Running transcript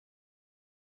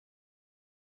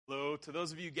Hello to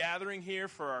those of you gathering here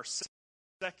for our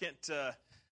second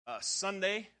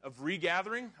Sunday of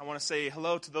regathering. I want to say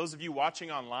hello to those of you watching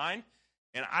online.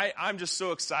 And I'm just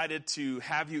so excited to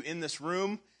have you in this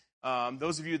room.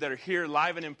 Those of you that are here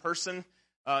live and in person,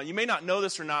 you may not know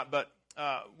this or not, but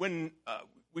when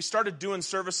we started doing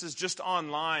services just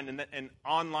online and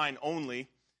online only,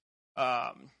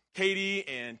 Katie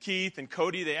and Keith and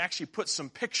Cody, they actually put some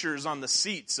pictures on the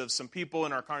seats of some people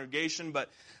in our congregation, but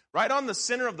right on the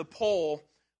center of the pole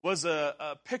was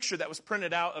a picture that was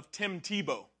printed out of Tim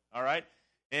Tebow, all right?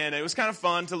 And it was kind of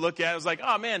fun to look at. It was like,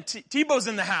 oh, man, Tebow's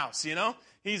in the house, you know?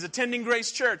 He's attending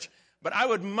Grace Church. But I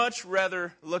would much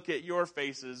rather look at your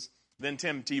faces than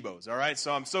Tim Tebow's, all right?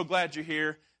 So I'm so glad you're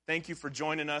here. Thank you for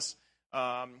joining us.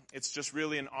 It's just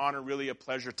really an honor, really a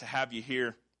pleasure to have you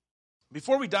here.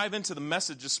 Before we dive into the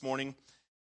message this morning,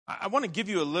 I want to give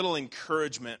you a little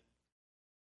encouragement.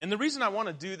 And the reason I want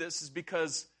to do this is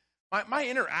because my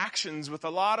interactions with a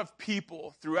lot of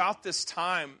people throughout this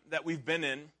time that we've been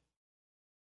in,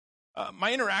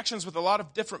 my interactions with a lot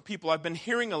of different people, I've been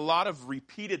hearing a lot of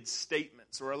repeated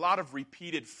statements or a lot of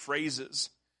repeated phrases.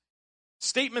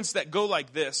 Statements that go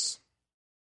like this: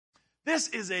 this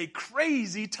is a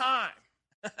crazy time.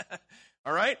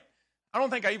 All right? I don't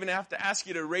think I even have to ask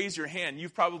you to raise your hand.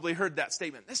 You've probably heard that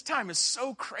statement. This time is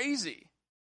so crazy.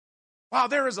 Wow,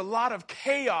 there is a lot of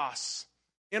chaos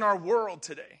in our world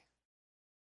today.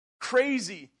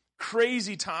 Crazy,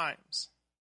 crazy times.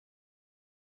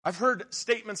 I've heard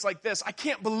statements like this: I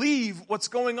can't believe what's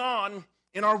going on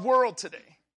in our world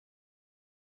today.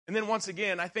 And then once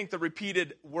again, I think the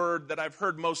repeated word that I've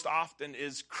heard most often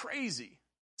is crazy.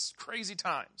 It's crazy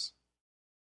times.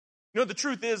 You know, the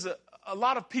truth is a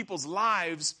lot of people's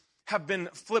lives have been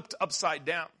flipped upside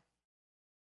down.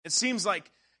 It seems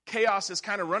like chaos is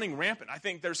kind of running rampant. I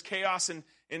think there's chaos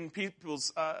in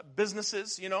people's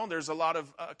businesses. You know, there's a lot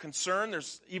of concern.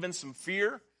 There's even some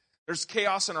fear. There's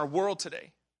chaos in our world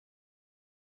today.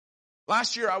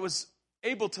 Last year, I was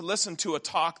able to listen to a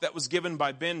talk that was given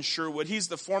by Ben Sherwood. He's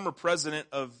the former president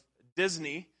of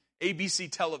Disney, ABC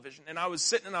Television. And I was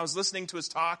sitting and I was listening to his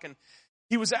talk, and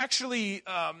he was actually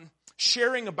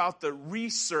sharing about the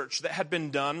research that had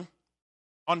been done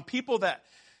on people that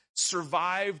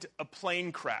survived a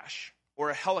plane crash or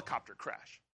a helicopter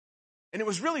crash. And it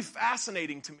was really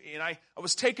fascinating to me. And I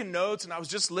was taking notes and I was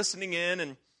just listening in.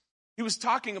 And he was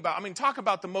talking about, talk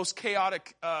about the most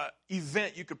chaotic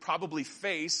event you could probably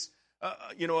face,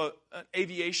 an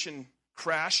aviation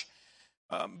crash.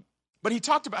 But he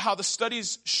talked about how the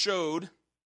studies showed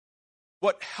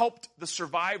what helped the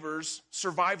survivors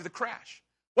survive the crash.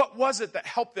 What was it that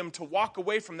helped them to walk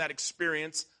away from that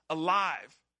experience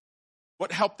alive?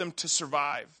 What helped them to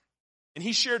survive? And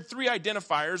he shared 3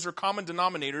 identifiers or common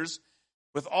denominators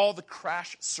with all the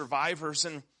crash survivors.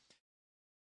 And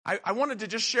I wanted to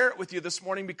just share it with you this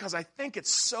morning because I think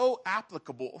it's so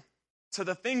applicable to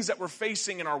the things that we're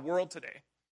facing in our world today.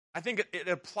 I think it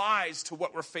applies to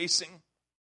what we're facing.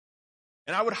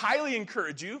 And I would highly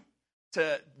encourage you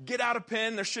to get out a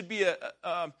pen. There should be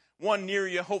one near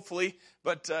you, hopefully.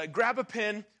 But grab a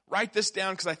pen, write this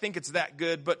down because I think it's that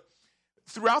good. But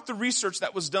throughout the research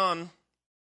that was done,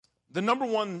 the number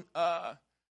one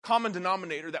common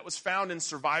denominator that was found in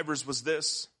survivors was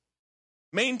this: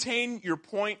 maintain your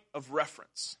point of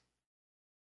reference.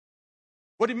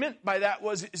 What he meant by that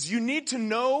is you need to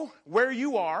know where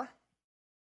you are,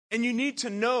 and you need to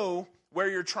know where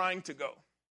you're trying to go.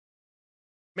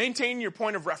 Maintain your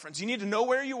point of reference. You need to know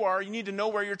where you are. You need to know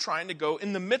where you're trying to go.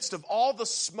 In the midst of all the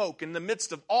smoke, in the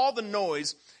midst of all the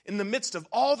noise, in the midst of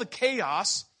all the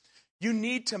chaos, you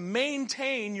need to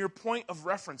maintain your point of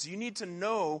reference. You need to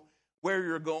know where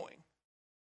you're going.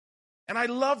 And I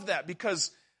love that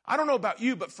because I don't know about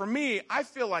you, but for me, I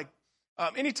feel like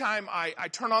anytime I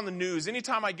turn on the news,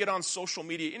 anytime I get on social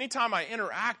media, anytime I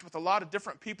interact with a lot of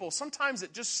different people, sometimes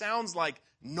it just sounds like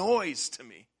noise to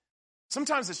me.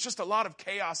 Sometimes it's just a lot of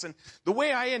chaos. And the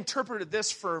way I interpreted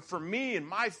this for me and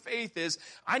my faith is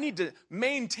I need to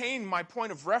maintain my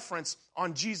point of reference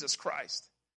on Jesus Christ.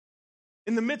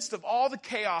 In the midst of all the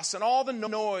chaos and all the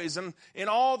noise and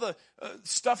all the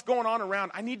stuff going on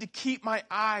around, I need to keep my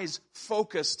eyes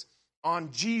focused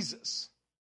on Jesus.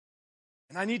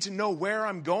 And I need to know where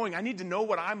I'm going. I need to know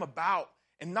what I'm about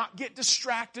and not get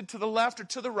distracted to the left or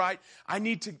to the right. I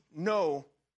need to know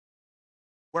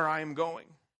where I am going.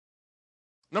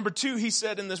 Number 2, he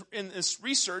said in this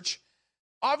research,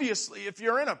 obviously, if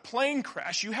you're in a plane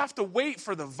crash, you have to wait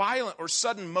for the violent or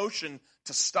sudden motion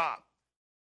to stop.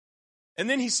 And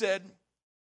then he said,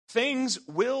 things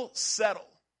will settle.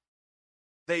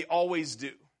 They always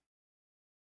do.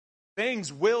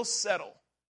 Things will settle.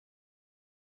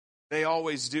 They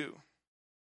always do.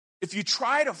 If you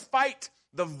try to fight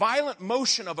the violent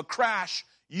motion of a crash,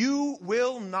 you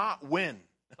will not win,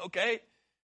 okay?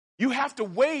 You have to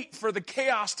wait for the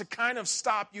chaos to kind of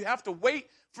stop. You have to wait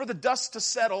for the dust to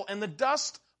settle, and the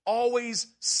dust always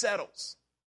settles.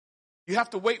 You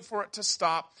have to wait for it to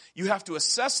stop. You have to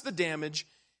assess the damage,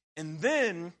 and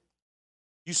then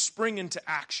you spring into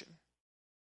action.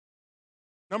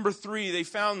 Number 3, they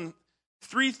found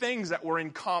 3 things that were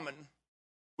in common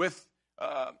with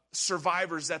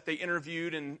survivors that they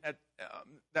interviewed and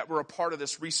that were a part of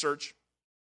this research.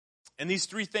 And these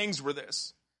 3 things were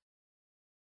this.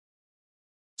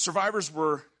 Survivors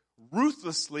were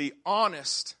ruthlessly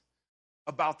honest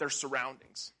about their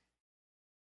surroundings.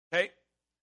 Okay?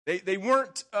 They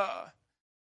weren't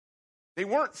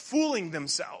fooling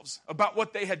themselves about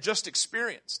what they had just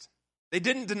experienced. They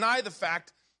didn't deny the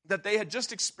fact that they had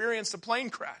just experienced a plane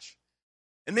crash.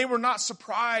 And they were not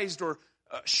surprised or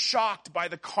shocked by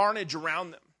the carnage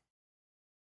around them.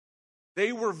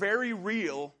 They were very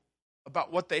real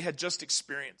about what they had just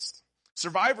experienced.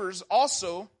 Survivors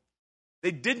also,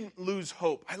 they didn't lose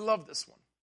hope. I love this one.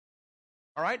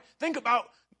 All right? Think about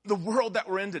the world that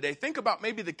we're in today. Think about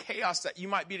maybe the chaos that you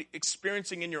might be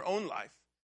experiencing in your own life.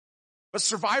 But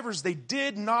survivors, they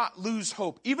did not lose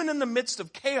hope. Even in the midst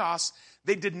of chaos,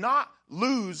 they did not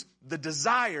lose the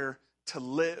desire to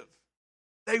live.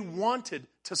 They wanted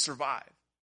to survive.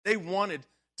 They wanted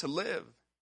to live.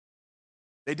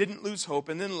 They didn't lose hope.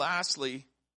 And then lastly,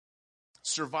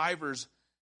 survivors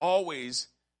always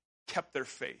kept their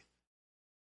faith.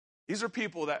 These are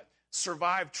people that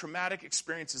survived traumatic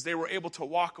experiences. They were able to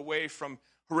walk away from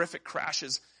horrific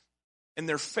crashes, and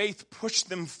their faith pushed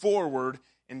them forward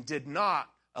and did not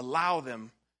allow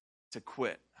them to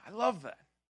quit. I love that.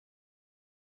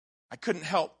 I couldn't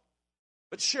help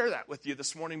but share that with you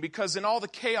this morning, because in all the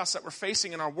chaos that we're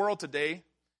facing in our world today,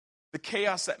 the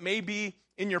chaos that may be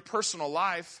in your personal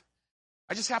life,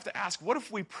 I just have to ask, what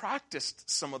if we practiced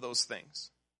some of those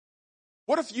things?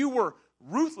 What if you were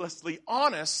ruthlessly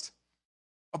honest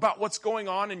about what's going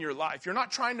on in your life? You're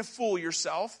not trying to fool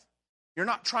yourself. You're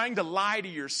not trying to lie to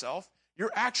yourself.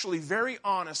 You're actually very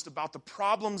honest about the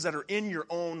problems that are in your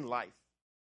own life.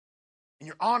 And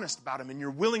you're honest about them, and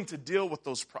you're willing to deal with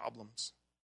those problems.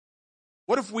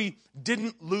 What if we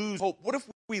didn't lose hope? What if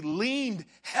we leaned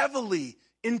heavily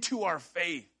into our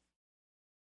faith?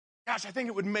 Gosh, I think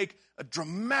it would make a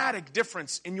dramatic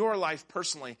difference in your life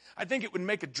personally. I think it would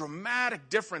make a dramatic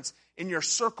difference in your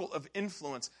circle of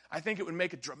influence. I think it would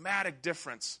make a dramatic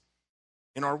difference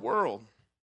in our world.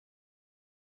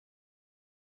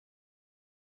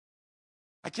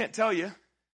 I can't tell you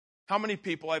how many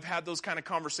people I've had those kind of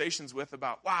conversations with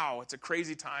about, wow, it's a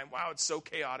crazy time. Wow, it's so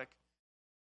chaotic.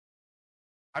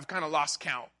 I've kind of lost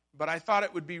count. But I thought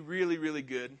it would be really, really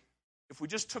good if we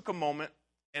just took a moment,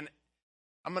 and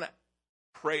I'm going to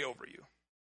pray over you.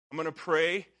 I'm going to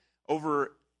pray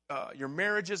over your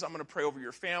marriages. I'm going to pray over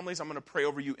your families. I'm going to pray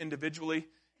over you individually.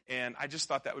 And I just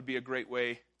thought that would be a great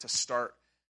way to start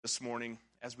this morning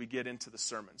as we get into the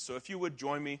sermon. So if you would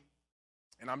join me,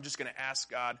 and I'm just going to ask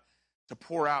God to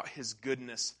pour out his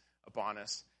goodness upon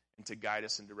us and to guide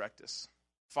us and direct us.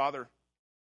 Father,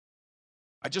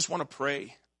 I just want to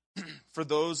pray for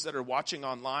those that are watching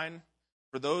online,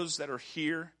 for those that are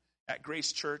here at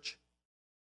Grace Church.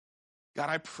 God,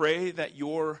 I pray that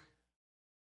your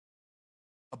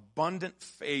abundant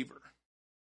favor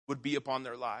would be upon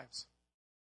their lives.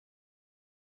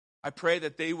 I pray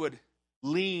that they would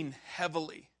lean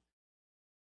heavily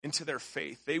into their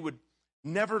faith. They would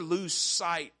never lose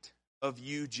sight of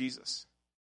you, Jesus.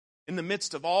 In the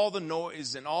midst of all the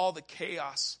noise and all the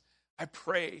chaos, I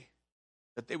pray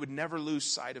that they would never lose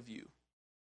sight of you.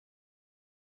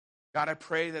 God, I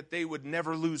pray that they would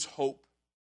never lose hope.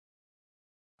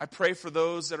 I pray for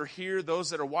those that are here,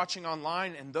 those that are watching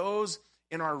online, and those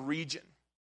in our region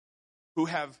who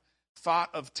have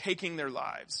thought of taking their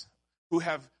lives, who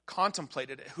have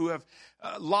contemplated it, who have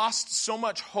lost so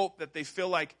much hope that they feel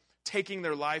like taking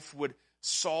their life would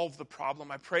solve the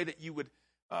problem. I pray that you would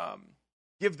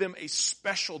give them a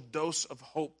special dose of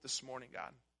hope this morning,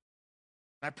 God.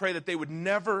 And I pray that they would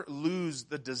never lose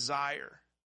the desire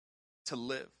to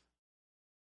live.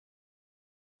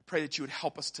 I pray that you would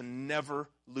help us to never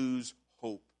lose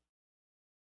hope.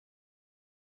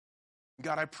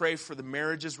 God, I pray for the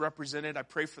marriages represented. I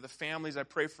pray for the families. I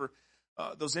pray for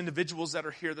those individuals that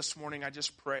are here this morning. I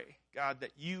just pray, God,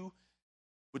 that you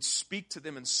would speak to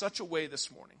them in such a way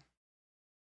this morning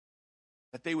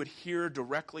that they would hear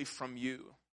directly from you.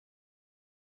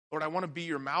 Lord, I want to be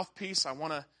your mouthpiece. I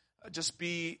want to just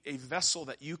be a vessel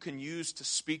that you can use to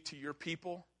speak to your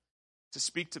people, to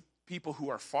speak to people who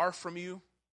are far from you.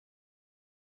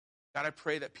 God, I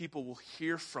pray that people will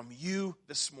hear from you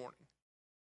this morning.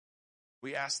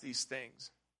 We ask these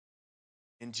things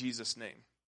in Jesus' name.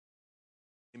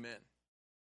 Amen.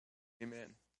 Amen.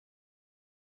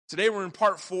 Today we're in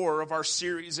part 4 of our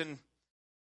series, and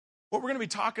what we're going to be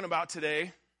talking about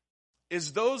today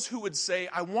is those who would say,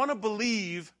 I want to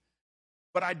believe,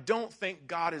 but I don't think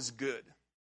God is good.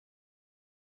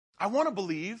 I want to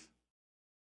believe,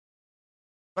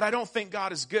 but I don't think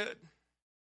God is good.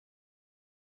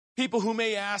 People who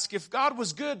may ask, if God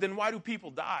was good, then why do people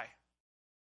die?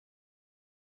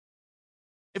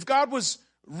 If God was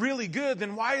really good,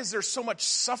 then why is there so much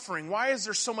suffering? Why is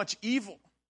there so much evil?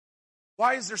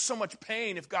 Why is there so much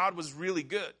pain if God was really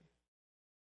good?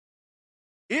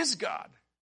 Is God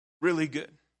really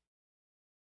good?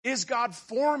 Is God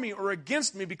for me or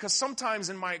against me? Because sometimes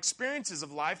in my experiences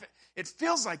of life, it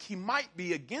feels like he might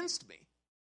be against me.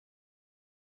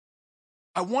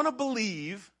 I want to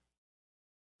believe,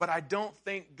 but I don't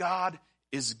think God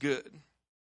is good.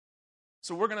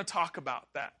 So we're going to talk about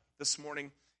that this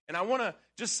morning. And I want to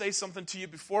just say something to you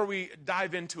before we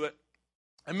dive into it.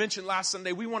 I mentioned last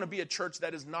Sunday, we want to be a church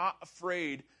that is not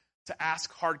afraid to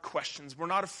ask hard questions. We're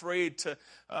not afraid to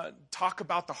talk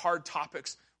about the hard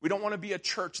topics. We don't want to be a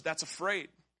church that's afraid.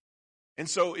 And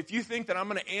so if you think that I'm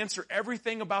going to answer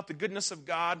everything about the goodness of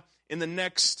God in the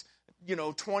next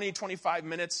 20, 25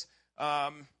 minutes,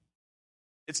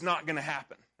 it's not going to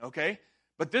happen, okay?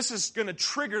 But this is going to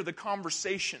trigger the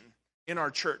conversation in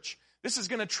our church. This is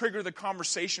going to trigger the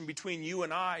conversation between you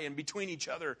and I and between each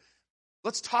other.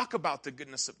 Let's talk about the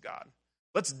goodness of God.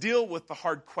 Let's deal with the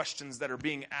hard questions that are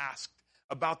being asked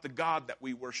about the God that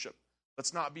we worship.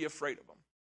 Let's not be afraid of them.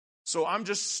 So I'm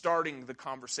just starting the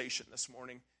conversation this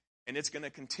morning, and it's going to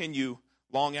continue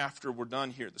long after we're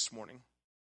done here this morning.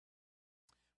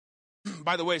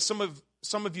 By the way, some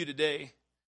of you today,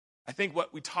 I think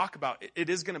what we talk about, it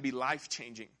is going to be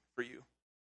life-changing for you.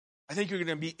 I think you're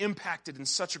going to be impacted in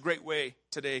such a great way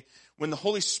today when the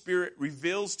Holy Spirit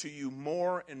reveals to you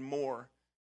more and more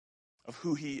of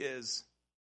who he is.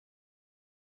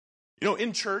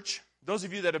 In church, those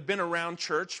of you that have been around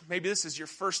church, maybe this is your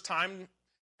first time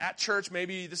at church,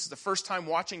 maybe this is the first time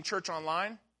watching church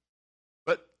online,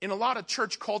 but in a lot of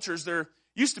church cultures, there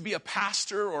used to be a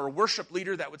pastor or a worship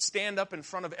leader that would stand up in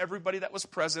front of everybody that was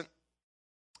present,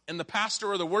 and the pastor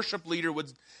or the worship leader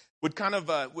would kind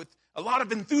of, with a lot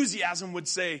of enthusiasm, would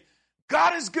say,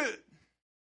 God is good.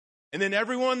 And then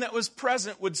everyone that was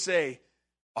present would say,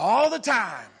 all the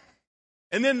time.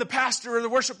 And then the pastor or the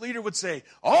worship leader would say,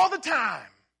 all the time.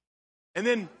 And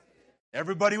then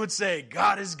everybody would say,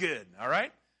 God is good, all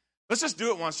right? Let's just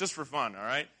do it once just for fun, all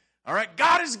right? All right,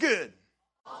 God is good.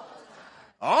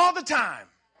 All the time.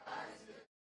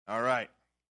 All right.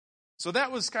 So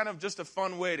that was kind of just a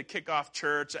fun way to kick off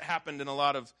church. It happened in a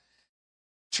lot of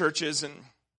churches. And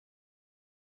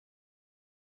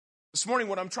this morning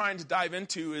what I'm trying to dive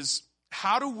into is,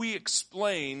 how do we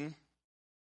explain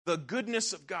the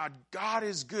goodness of God? God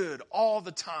is good all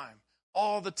the time.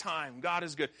 All the time. God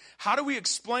is good. How do we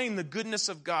explain the goodness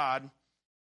of God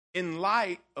in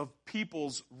light of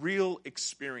people's real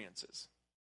experiences?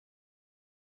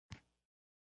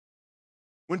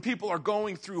 When people are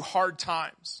going through hard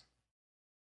times,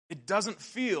 it doesn't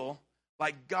feel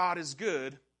like God is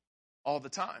good all the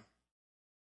time.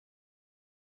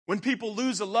 When people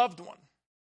lose a loved one,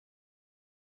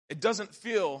 it doesn't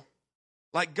feel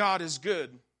like God is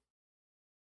good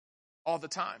all the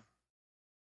time.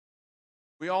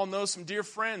 We all know some dear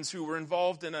friends who were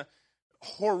involved in a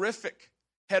horrific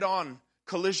head-on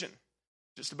collision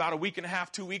just about a week and a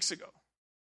half, 2 weeks ago.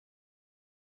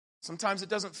 Sometimes it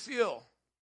doesn't feel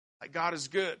like God is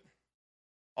good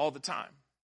all the time.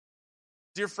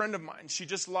 Dear friend of mine, she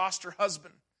just lost her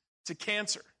husband to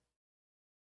cancer.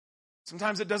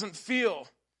 Sometimes it doesn't feel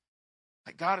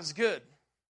like God is good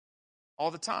all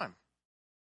the time.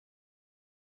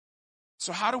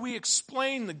 So how do we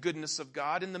explain the goodness of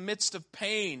God in the midst of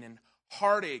pain and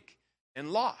heartache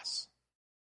and loss?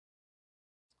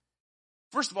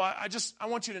 First of all, I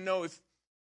want you to know,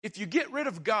 if you get rid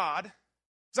of God,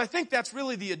 because I think that's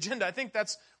really the agenda. I think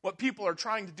that's what people are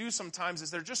trying to do sometimes,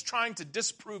 is they're just trying to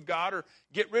disprove God or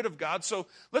get rid of God. So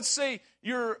let's say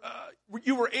you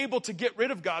were able to get rid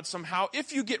of God somehow.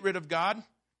 If you get rid of God,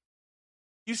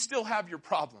 you still have your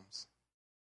problems.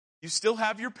 You still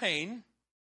have your pain.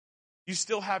 You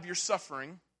still have your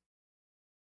suffering.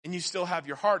 And you still have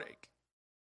your heartache.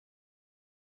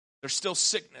 There's still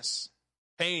sickness,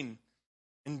 pain,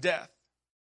 and death.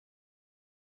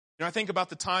 I think about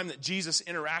the time that Jesus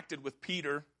interacted with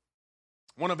Peter,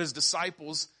 one of his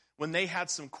disciples, when they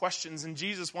had some questions. And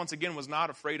Jesus, once again, was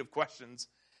not afraid of questions.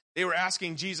 They were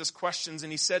asking Jesus questions,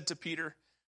 and he said to Peter,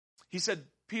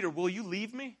 Peter, will you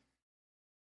leave me?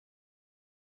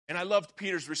 And I loved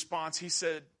Peter's response. He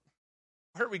said,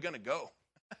 where are we going to go?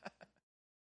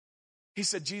 He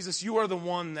said, Jesus, you are the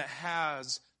one that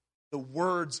has the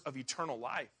words of eternal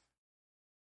life.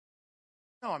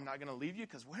 No, I'm not going to leave you,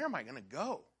 because where am I going to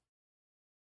go?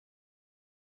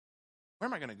 Where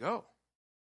am I going to go?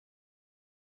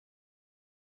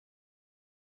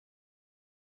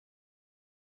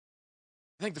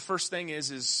 I think the first thing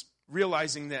is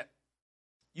realizing that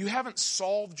you haven't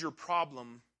solved your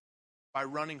problem by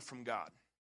running from God.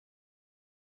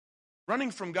 Running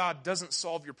from God doesn't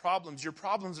solve your problems. Your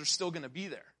problems are still going to be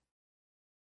there.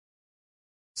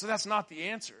 So that's not the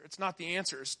answer. It's not the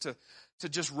answer is to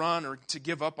just run or to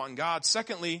give up on God.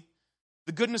 Secondly,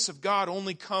 the goodness of God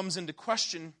only comes into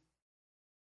question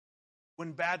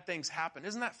when bad things happen.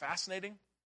 Isn't that fascinating?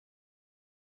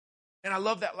 And I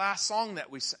love that last song that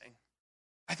we sang.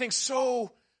 I think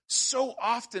so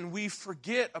often we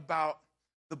forget about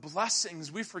the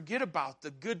blessings. We forget about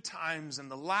the good times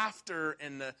and the laughter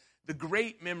and the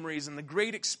great memories and the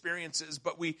great experiences,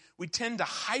 but we tend to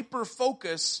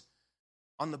hyper-focus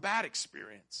on the bad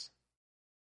experience.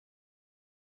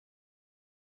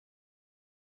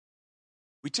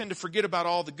 We tend to forget about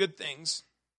all the good things,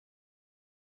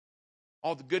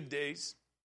 all the good days.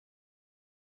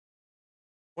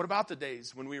 What about the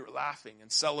days when we were laughing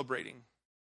and celebrating?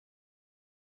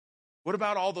 What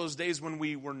about all those days when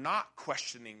we were not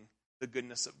questioning the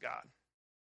goodness of God?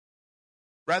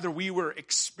 Rather, we were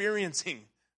experiencing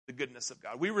the goodness of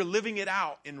God. We were living it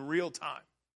out in real time.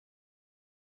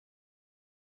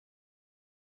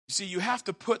 You see, you have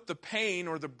to put the pain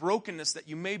or the brokenness that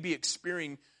you may be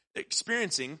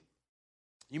experiencing,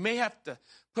 you may have to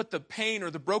put the pain or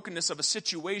the brokenness of a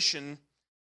situation,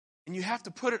 and you have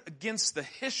to put it against the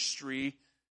history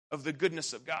of the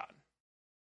goodness of God.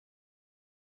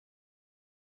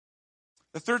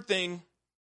 The third thing,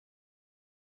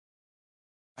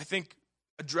 I think,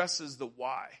 addresses the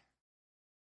why.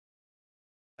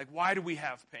 Like, why do we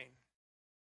have pain?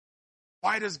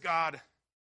 Why does God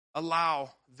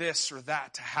allow this or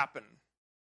that to happen?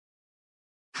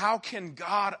 How can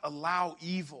God allow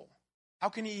evil? How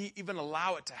can he even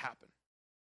allow it to happen?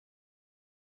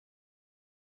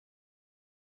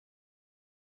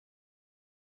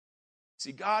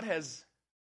 See, God has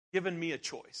given me a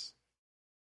choice.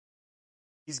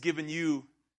 He's given you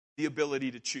the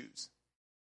ability to choose.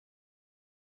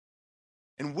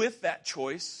 And with that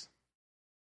choice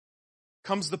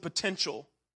comes the potential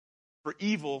for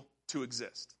evil to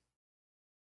exist.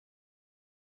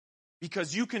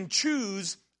 Because you can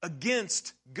choose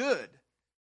against good.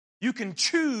 You can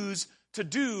choose to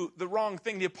do the wrong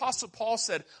thing. The Apostle Paul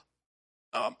said,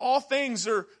 all things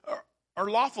are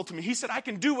lawful to me. He said, I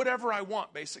can do whatever I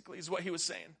want, basically, is what he was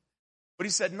saying. But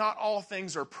he said, not all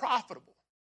things are profitable.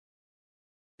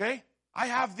 Okay? I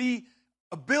have the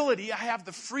ability, I have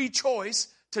the free choice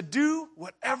to do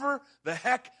whatever the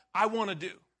heck I want to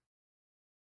do.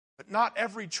 But not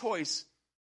every choice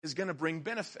is going to bring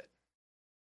benefit.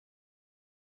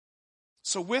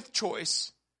 So with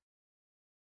choice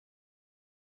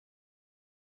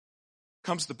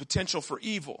comes the potential for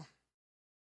evil.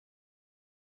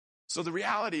 So the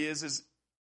reality is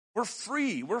we're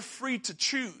free. We're free to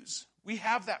choose. We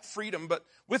have that freedom, but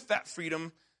with that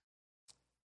freedom,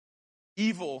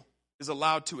 evil is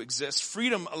allowed to exist.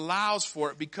 Freedom allows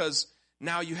for it because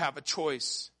now you have a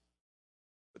choice.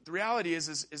 But the reality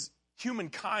is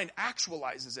humankind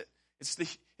actualizes it.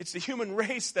 It's the human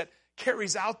race that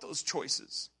carries out those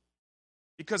choices.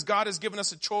 Because God has given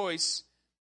us a choice,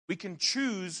 we can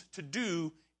choose to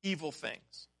do evil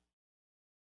things.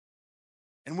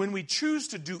 And when we choose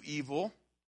to do evil,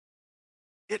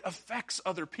 it affects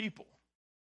other people.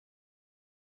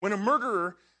 When a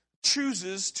murderer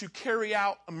chooses to carry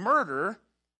out a murder,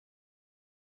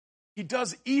 he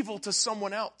does evil to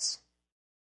someone else.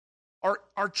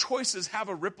 Our choices have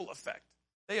a ripple effect.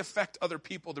 They affect other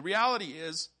people. The reality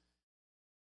is,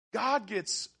 God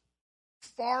gets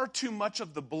far too much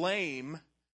of the blame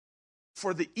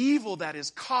for the evil that is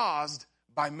caused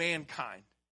by mankind.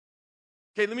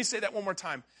 Okay, let me say that one more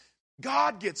time.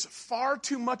 God gets far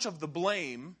too much of the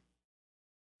blame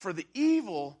for the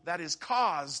evil that is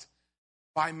caused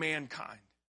by mankind.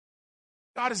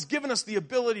 God has given us the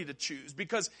ability to choose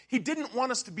because he didn't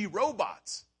want us to be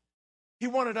robots. He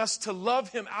wanted us to love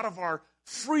him out of our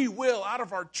free will, out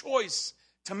of our choice,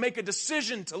 to make a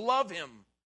decision to love him.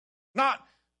 Not,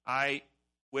 I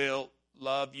will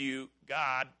love you,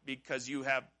 God, because you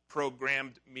have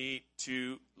programmed me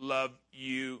to love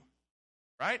you.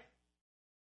 Right?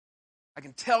 I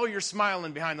can tell you're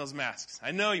smiling behind those masks.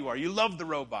 I know you are. You love the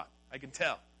robot. I can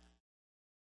tell.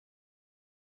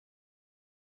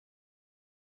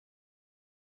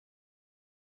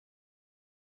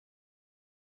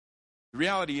 The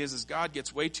reality is God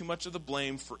gets way too much of the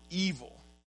blame for evil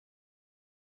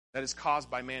that is caused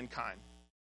by mankind.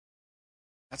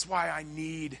 That's why I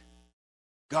need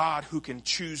God who can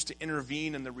choose to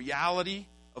intervene in the reality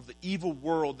of the evil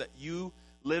world that you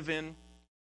live in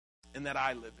and that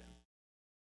I live in.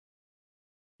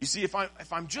 You see, if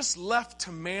I'm just left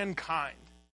to mankind,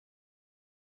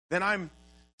 then I'm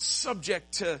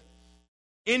subject to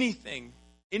anything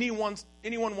anyone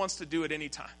wants to do at any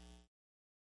time.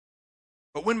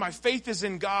 But when my faith is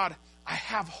in God, I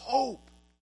have hope.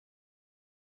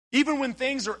 Even when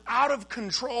things are out of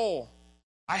control,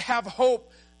 I have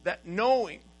hope that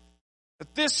knowing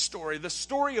that this story, the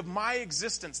story of my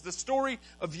existence, the story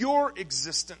of your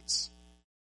existence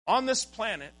on this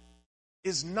planet,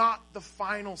 is not the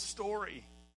final story.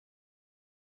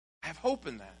 I have hope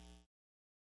in that.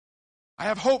 I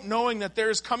have hope knowing that there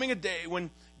is coming a day when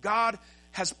God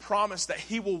has promised that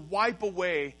He will wipe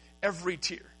away every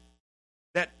tear.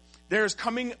 That there is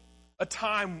coming a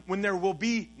time when there will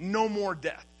be no more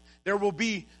death. There will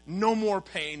be no more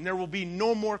pain. There will be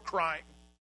no more crying.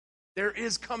 There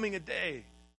is coming a day,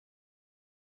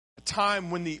 a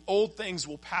time when the old things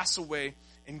will pass away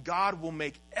and God will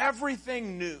make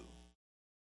everything new.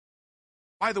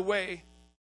 By the way,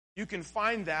 you can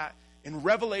find that in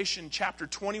Revelation chapter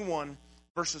 21,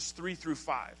 verses 3 through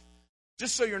 5.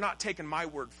 Just so you're not taking my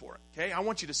word for it, okay? I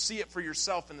want you to see it for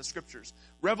yourself in the scriptures.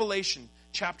 Revelation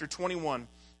chapter 21,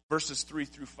 verses 3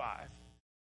 through 5.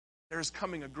 There is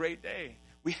coming a great day.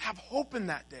 We have hope in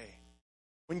that day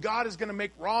when God is going to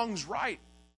make wrongs right.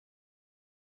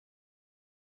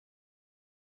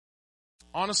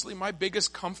 Honestly, my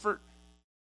biggest comfort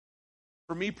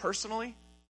for me personally,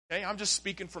 okay, I'm just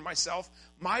speaking for myself.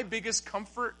 My biggest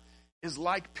comfort is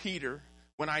like Peter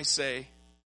when I say,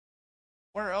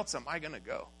 where else am I going to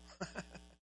go?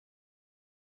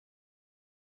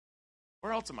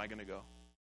 Where else am I going to go?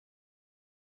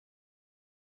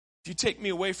 If you take me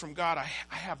away from God,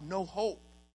 I have no hope.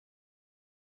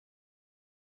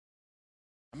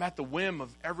 I'm at the whim of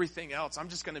everything else. I'm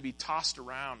just going to be tossed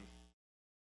around.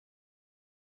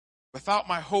 Without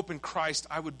my hope in Christ,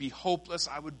 I would be hopeless.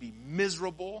 I would be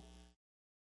miserable.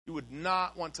 You would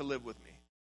not want to live with me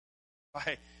if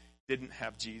I didn't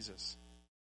have Jesus.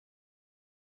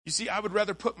 You see, I would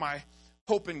rather put my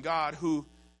hope in God, who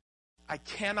I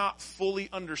cannot fully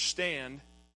understand,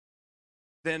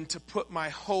 than to put my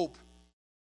hope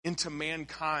into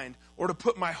mankind, or to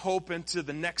put my hope into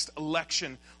the next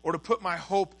election, or to put my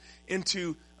hope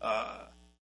into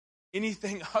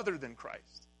anything other than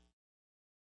Christ.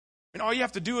 And all you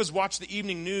have to do is watch the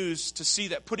evening news to see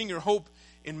that putting your hope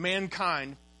in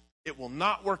mankind, it will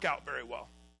not work out very well.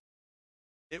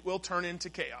 It will turn into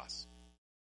chaos.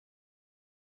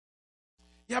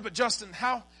 Yeah, but Justin,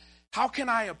 how can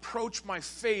I approach my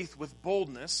faith with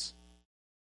boldness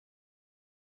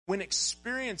when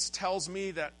experience tells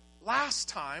me that last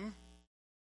time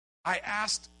I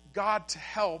asked God to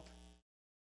help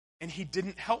and He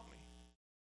didn't help me?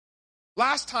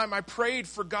 Last time I prayed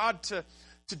for God to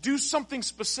do something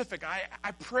specific.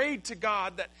 I prayed to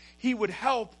God that He would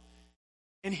help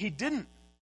and He didn't.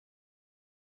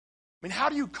 I mean, how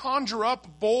do you conjure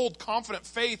up bold, confident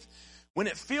faith when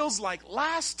it feels like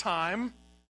last time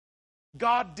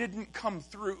God didn't come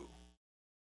through?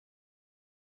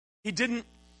 He didn't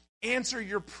answer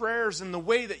your prayers in the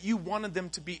way that you wanted them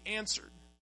to be answered.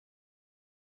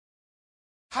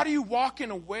 How do you walk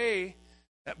in a way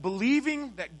that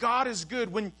believing that God is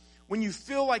good when you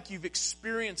feel like you've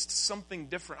experienced something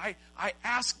different? I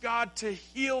asked God to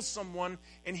heal someone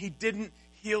and He didn't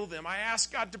heal them. I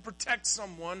asked God to protect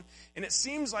someone and it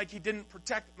seems like He didn't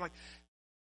protect them. Like,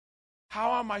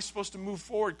 how am I supposed to move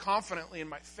forward confidently in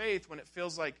my faith when it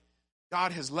feels like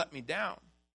God has let me down?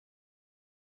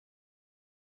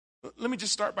 Let me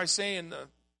just start by saying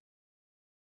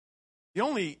the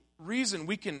only reason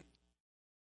we can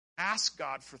ask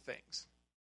God for things,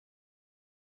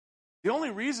 the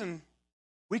only reason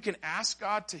we can ask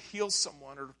God to heal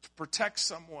someone or to protect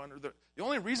someone, or the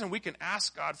only reason we can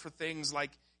ask God for things like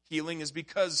healing is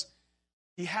because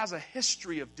He has a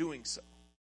history of doing so.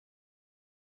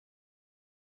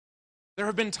 There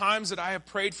have been times that I have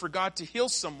prayed for God to heal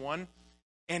someone,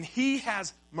 and He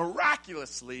has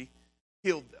miraculously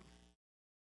healed them.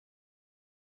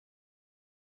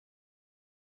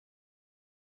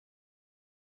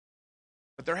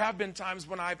 But there have been times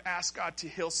when I've asked God to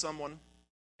heal someone,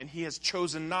 and He has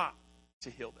chosen not to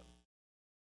heal them.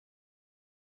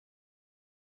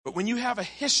 But when you have a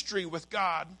history with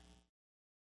God,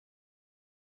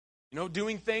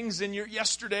 doing things in your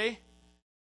yesterday,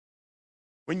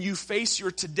 when you face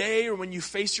your today or when you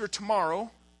face your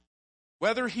tomorrow,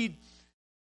 whether he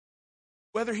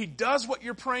does what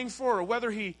you're praying for or whether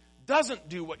he doesn't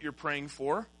do what you're praying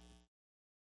for,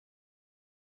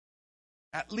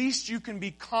 at least you can be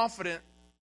confident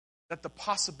that the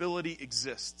possibility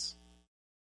exists.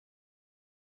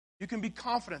 You can be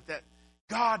confident that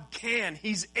God can,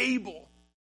 he's able,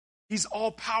 he's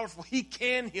all powerful, he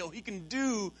can heal, he can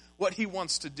do what he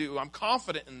wants to do. I'm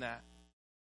confident in that.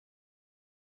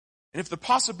 And if the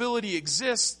possibility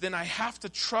exists, then I have to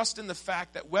trust in the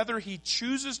fact that whether he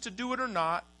chooses to do it or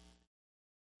not,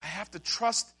 I have to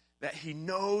trust that he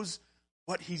knows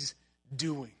what he's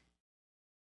doing.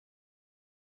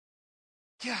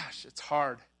 Gosh, it's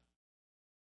hard.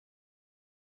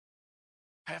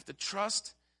 I have to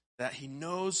trust that he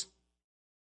knows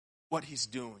what he's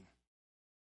doing.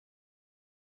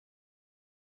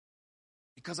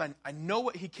 Because I know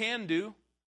what he can do.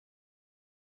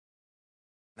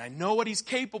 And I know what he's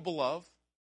capable of.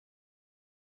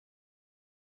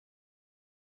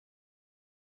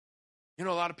 A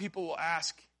lot of people will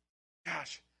ask,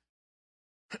 gosh,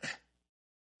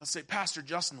 let's say, Pastor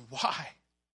Justin, why?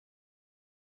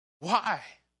 Why?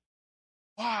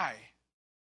 Why?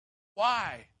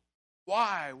 Why?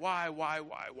 Why? Why? Why?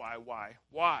 Why? Why? Why?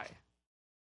 Why?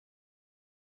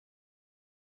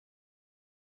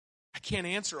 I can't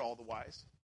answer all the whys.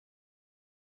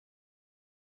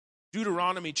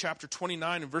 Deuteronomy chapter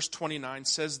 29 and verse 29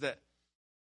 says that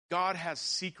God has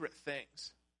secret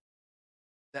things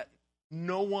that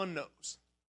no one knows.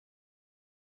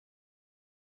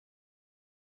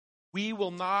 We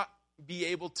will not be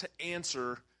able to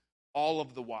answer all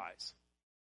of the whys.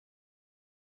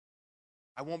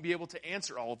 I won't be able to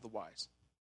answer all of the whys.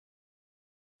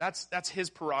 That's his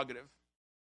prerogative.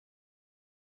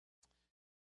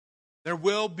 There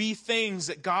will be things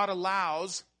that God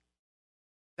allows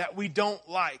that we don't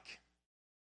like.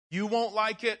 You won't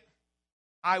like it.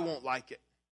 I won't like it.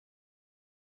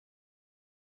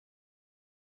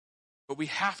 But we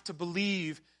have to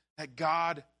believe that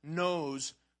God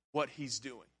knows what he's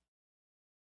doing.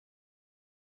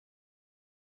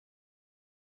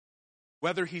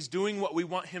 Whether he's doing what we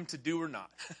want him to do or not.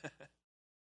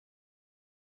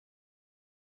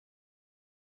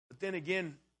 But then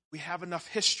again, we have enough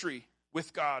history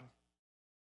with God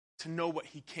to know what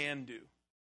he can do,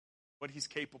 what he's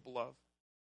capable of.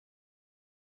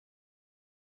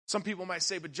 Some people might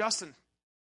say, but Justin,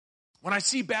 when I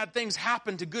see bad things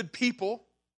happen to good people,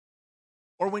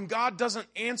 or when God doesn't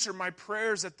answer my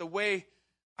prayers at the way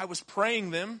I was praying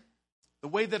them, the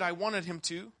way that I wanted him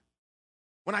to,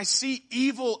 when I see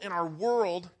evil in our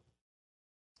world,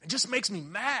 it just makes me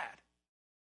mad.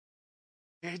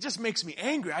 It just makes me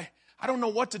angry. I don't know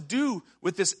what to do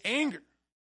with this anger.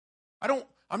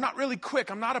 I'm not really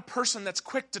quick. I'm not a person that's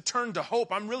quick to turn to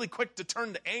hope. I'm really quick to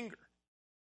turn to anger.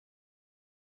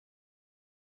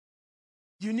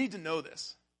 You need to know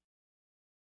this.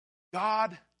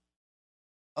 God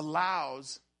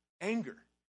allows anger.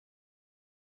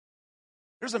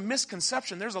 There's a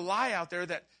misconception. There's a lie out there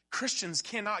that Christians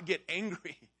cannot get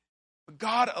angry. But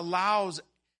God allows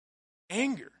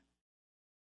anger.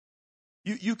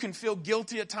 You can feel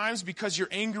guilty at times because you're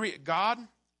angry at God.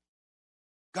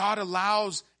 God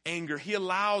allows anger. He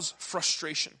allows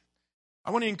frustration. I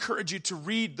want to encourage you to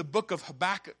read the book of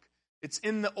Habakkuk. It's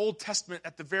in the Old Testament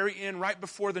at the very end, right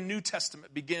before the New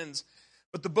Testament begins.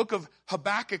 But the book of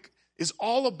Habakkuk is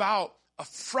all about a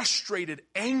frustrated,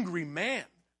 angry man.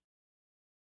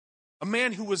 A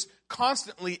man who was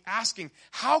constantly asking,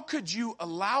 how could you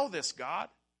allow this, God?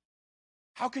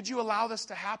 How could you allow this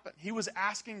to happen? He was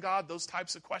asking God those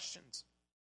types of questions.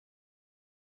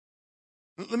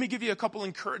 Let me give you a couple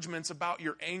encouragements about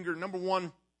your anger. Number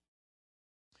one,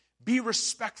 be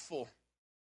respectful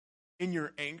in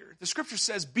your anger. The scripture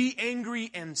says, be angry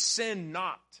and sin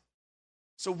not.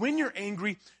 So when you're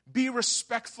angry, be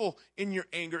respectful in your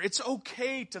anger. It's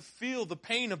okay to feel the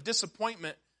pain of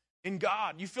disappointment in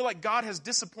God. You feel like God has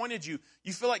disappointed you.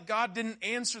 You feel like God didn't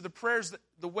answer the prayers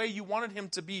the way you wanted him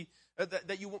to be,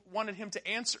 that you wanted him to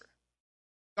answer.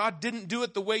 God didn't do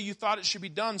it the way you thought it should be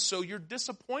done, so you're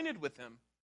disappointed with him.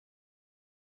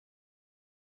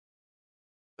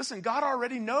 Listen, God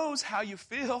already knows how you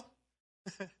feel.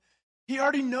 He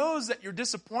already knows that you're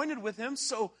disappointed with him,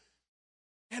 so,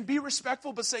 and be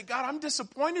respectful, but say, God, I'm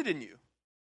disappointed in you.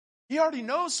 He already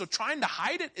knows, so trying to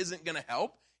hide it isn't going to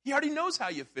help. He already knows how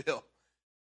you feel.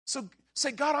 So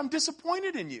say, God, I'm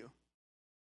disappointed in you.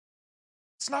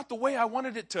 It's not the way I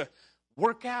wanted it to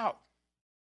work out.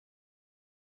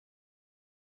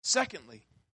 Secondly,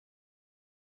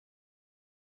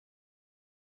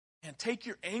 and take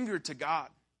your anger to God.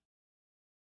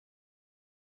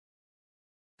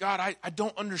 God, I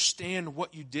don't understand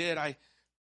what you did. I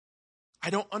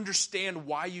don't understand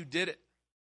why you did it.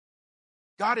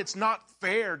 God, it's not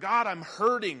fair. God, I'm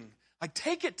hurting. Like,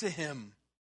 take it to him.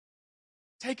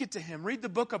 Take it to him. Read the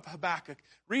book of Habakkuk.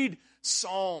 Read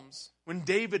Psalms when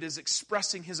David is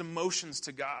expressing his emotions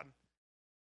to God.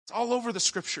 It's all over the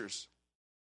scriptures.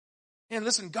 And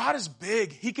listen, God is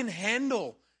big. He can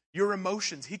handle your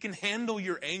emotions. He can handle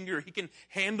your anger. He can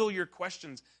handle your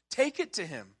questions. Take it to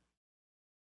him.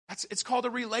 It's called a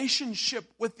relationship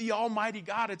with the Almighty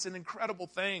God. It's an incredible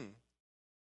thing.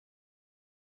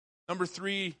 Number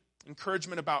 3,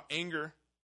 encouragement about anger.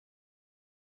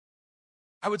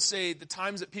 I would say the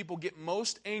times that people get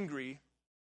most angry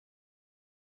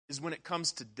is when it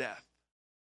comes to death.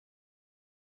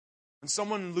 When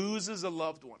someone loses a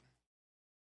loved one.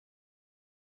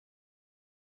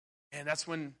 And that's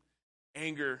when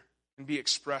anger can be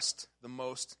expressed the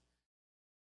most.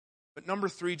 But number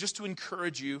 3, just to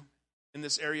encourage you in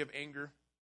this area of anger,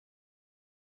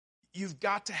 you've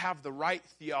got to have the right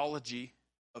theology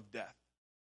of death.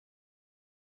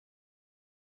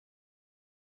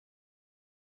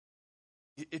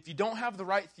 If you don't have the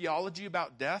right theology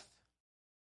about death,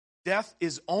 death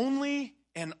is only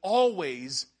and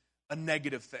always a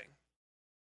negative thing.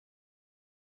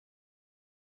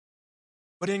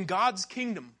 But in God's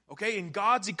kingdom, okay, in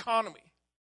God's economy,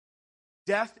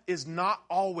 death is not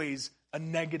always a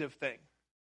negative thing.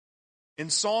 In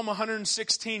Psalm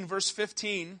 116, verse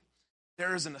 15,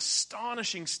 there is an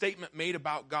astonishing statement made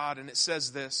about God, and it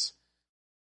says this: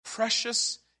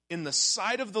 "Precious in the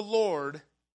sight of the Lord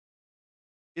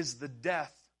is the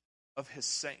death of his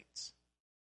saints."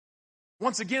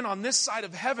 Once again, on this side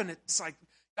of heaven, it's like,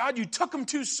 God, you took them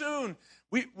too soon.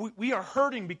 We are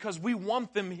hurting because we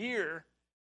want them here.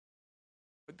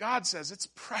 But God says it's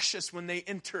precious when they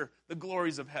enter the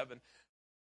glories of heaven.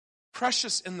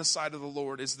 Precious in the sight of the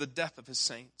Lord is the death of his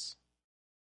saints.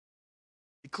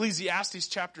 Ecclesiastes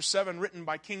chapter 7, written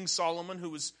by King Solomon, who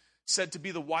was said to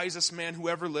be the wisest man who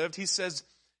ever lived, he says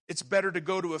it's better to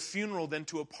go to a funeral than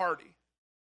to a party.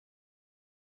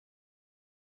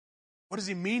 What does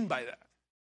he mean by that?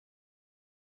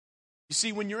 You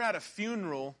see, when you're at a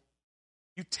funeral,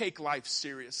 you take life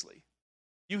seriously.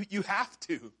 You have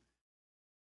to.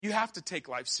 You have to take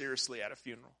life seriously at a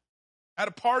funeral. At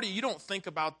a party, you don't think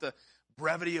about the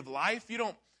brevity of life. You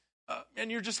don't,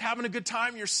 and you're just having a good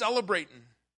time. You're celebrating.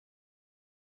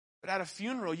 But at a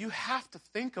funeral, you have to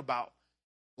think about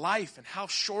life and how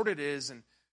short it is and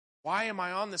why am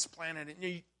I on this planet? And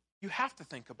you have to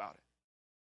think about it.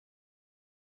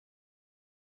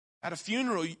 At a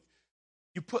funeral,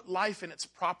 you put life in its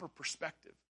proper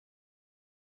perspective.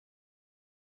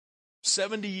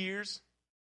 70 years,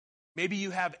 maybe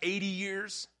you have 80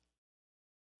 years,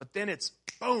 but then it's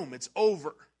boom, it's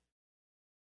over.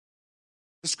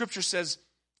 The scripture says,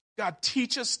 God,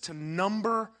 teach us to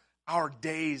number our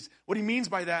days. What he means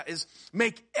by that is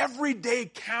make every day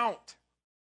count.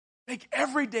 Make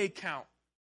every day count.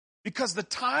 Because the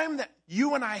time that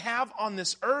you and I have on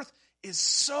this earth is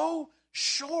so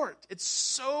short.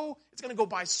 It's going to go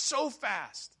by so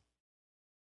fast.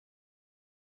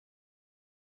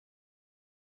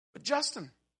 But Justin,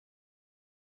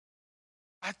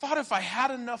 I thought if I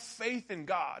had enough faith in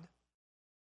God,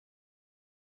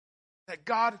 that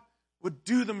God would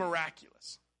do the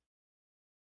miraculous.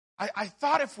 I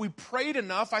thought if we prayed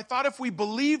enough, I thought if we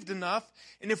believed enough,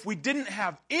 and if we didn't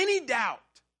have any doubt,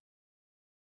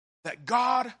 that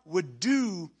God would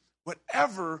do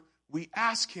whatever we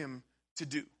ask him to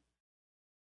do.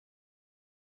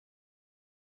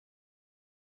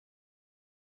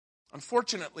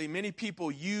 Unfortunately, many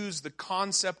people use the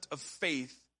concept of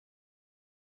faith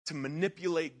to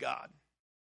manipulate God.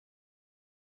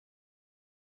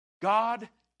 God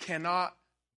cannot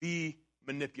be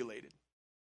manipulated.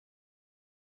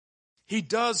 He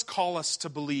does call us to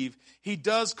believe. He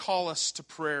does call us to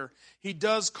prayer. He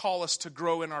does call us to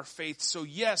grow in our faith. So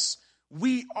yes,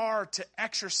 we are to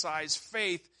exercise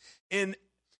faith in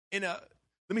a,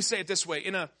 let me say it this way,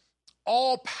 in a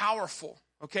all-powerful,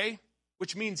 okay?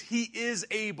 Which means he is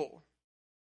able.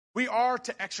 We are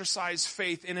to exercise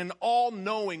faith in an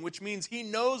all-knowing, which means he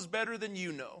knows better than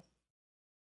you know.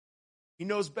 He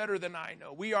knows better than I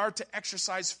know. We are to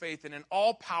exercise faith in an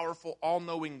all-powerful,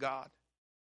 all-knowing God.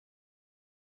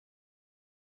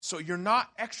 So you're not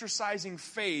exercising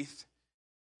faith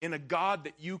in a God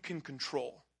that you can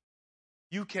control.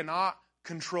 You cannot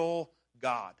control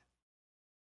God.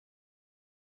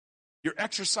 You're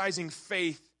exercising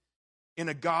faith in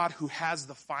a God who has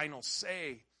the final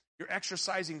say. You're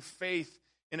exercising faith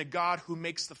in a God who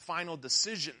makes the final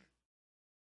decision.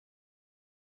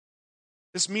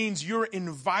 This means you're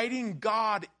inviting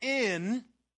God in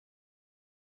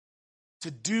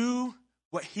to do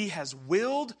what he has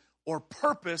willed or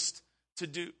purposed to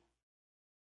do.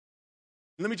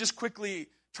 Let me just quickly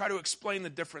try to explain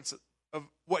the difference of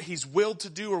what he's willed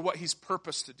to do or what he's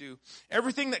purposed to do.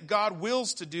 Everything that God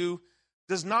wills to do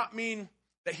does not mean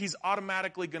that he's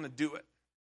automatically going to do it.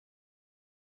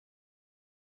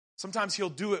 Sometimes he'll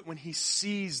do it when he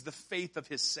sees the faith of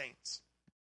his saints.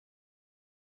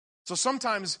 So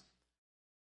sometimes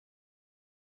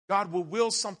God will will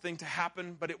something to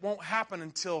happen, but it won't happen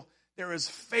until there is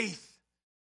faith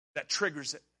that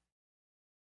triggers it.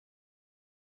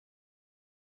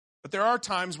 But there are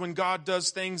times when God does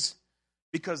things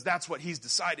because that's what he's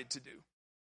decided to do.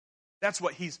 That's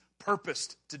what he's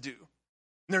purposed to do.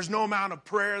 And there's no amount of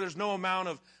prayer, there's no amount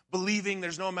of believing,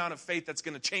 there's no amount of faith that's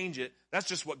going to change it. That's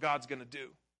just what God's going to do.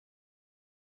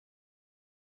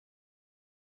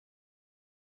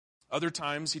 Other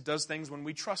times he does things when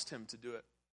we trust him to do it.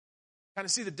 Kind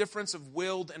of see the difference of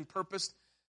willed and purposed?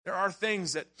 There are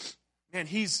things that, man,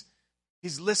 he's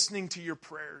listening to your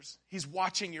prayers. He's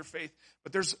watching your faith.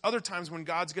 But there's other times when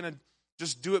God's going to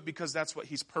just do it because that's what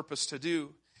he's purposed to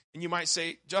do. And you might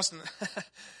say, Justin,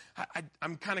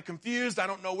 I'm kind of confused. I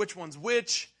don't know which one's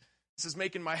which. This is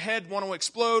making my head want to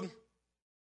explode.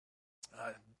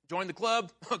 Join the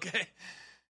club. Okay.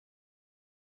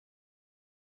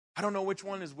 I don't know which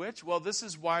one is which. Well, this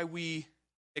is why we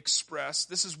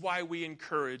this is why we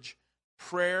encourage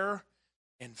prayer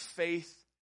and faith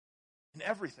in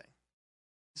everything.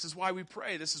 This is why we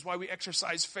pray. This is why we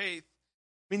exercise faith.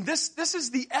 I mean, this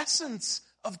is the essence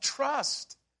of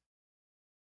trust.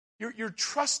 You're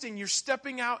trusting, you're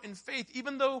stepping out in faith,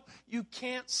 even though you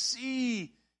can't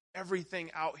see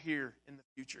everything out here in the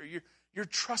future. You're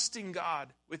trusting God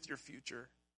with your future.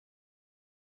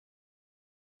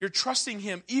 You're trusting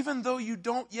him even though you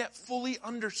don't yet fully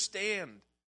understand.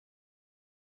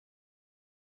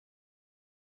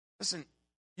 Listen,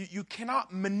 you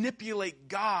cannot manipulate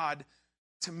God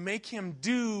to make him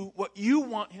do what you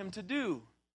want him to do.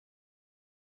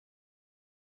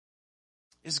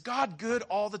 Is God good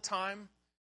all the time?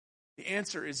 The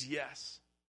answer is yes.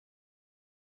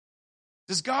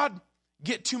 Does God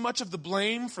get too much of the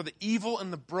blame for the evil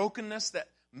and the brokenness that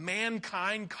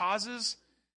mankind causes?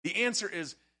 The answer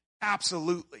is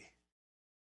absolutely.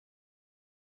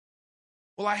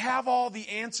 Well, I have all the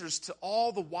answers to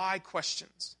all the why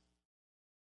questions.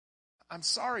 I'm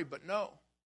sorry, but no.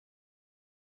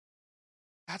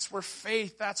 That's where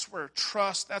faith, that's where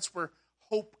trust, that's where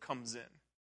hope comes in.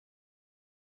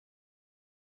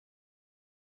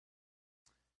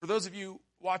 For those of you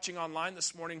watching online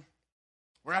this morning,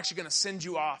 we're actually going to send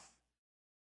you off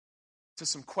to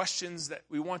some questions that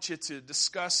we want you to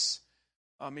discuss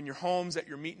in your homes that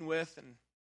you're meeting with. And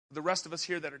for the rest of us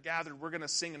here that are gathered, we're going to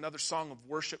sing another song of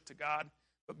worship to God.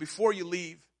 But before you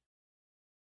leave,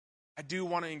 I do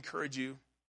want to encourage you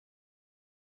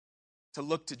to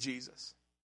look to Jesus.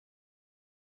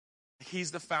 He's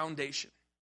the foundation.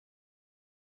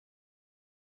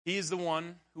 He is the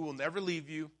one who will never leave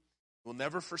you, will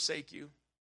never forsake you.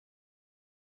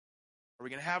 Are we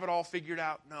going to have it all figured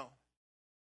out? No.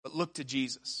 But look to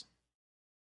Jesus.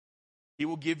 He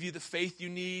will give you the faith you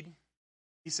need.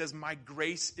 He says, my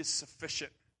grace is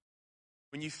sufficient.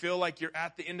 When you feel like you're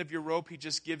at the end of your rope, he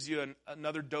just gives you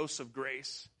another dose of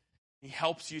grace. He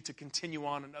helps you to continue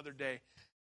on another day.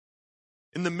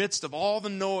 In the midst of all the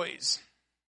noise,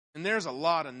 and there's a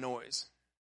lot of noise,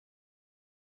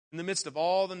 in the midst of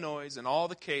all the noise and all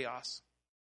the chaos,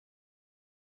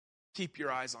 keep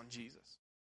your eyes on Jesus.